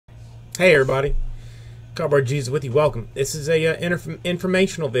Hey everybody, Cardboard Jesus with you. Welcome. This is a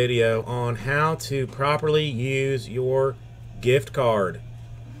informational video on how to properly use your gift card.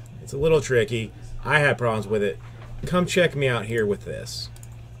 It's a little tricky. I had problems with it. Come check me out here with this.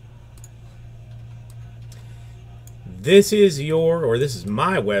 This is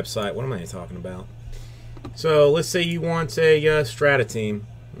my website. What am I talking about? So let's say you want a strata team.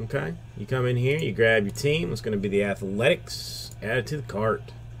 Okay, you come in here, you grab your team. It's going to be the Athletics. Add it to the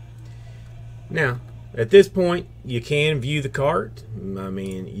cart. Now, at this point, you can view the cart. I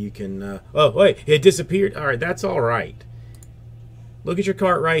mean, you can... oh, wait, it disappeared. All right, that's all right. Look at your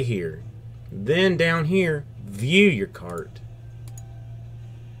cart right here. Then down here, view your cart.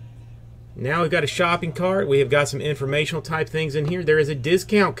 Now we've got a shopping cart. We have got some informational type things in here. There is a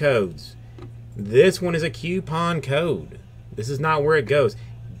discount codes. This one is a coupon code. This is not where it goes.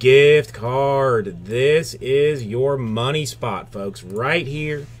 Gift card. This is your money spot, folks, right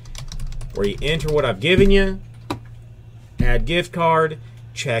here, where you enter what I've given you, add gift card,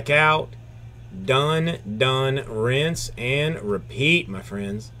 check out, done, rinse, and repeat, my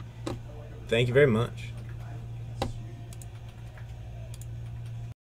friends. Thank you very much.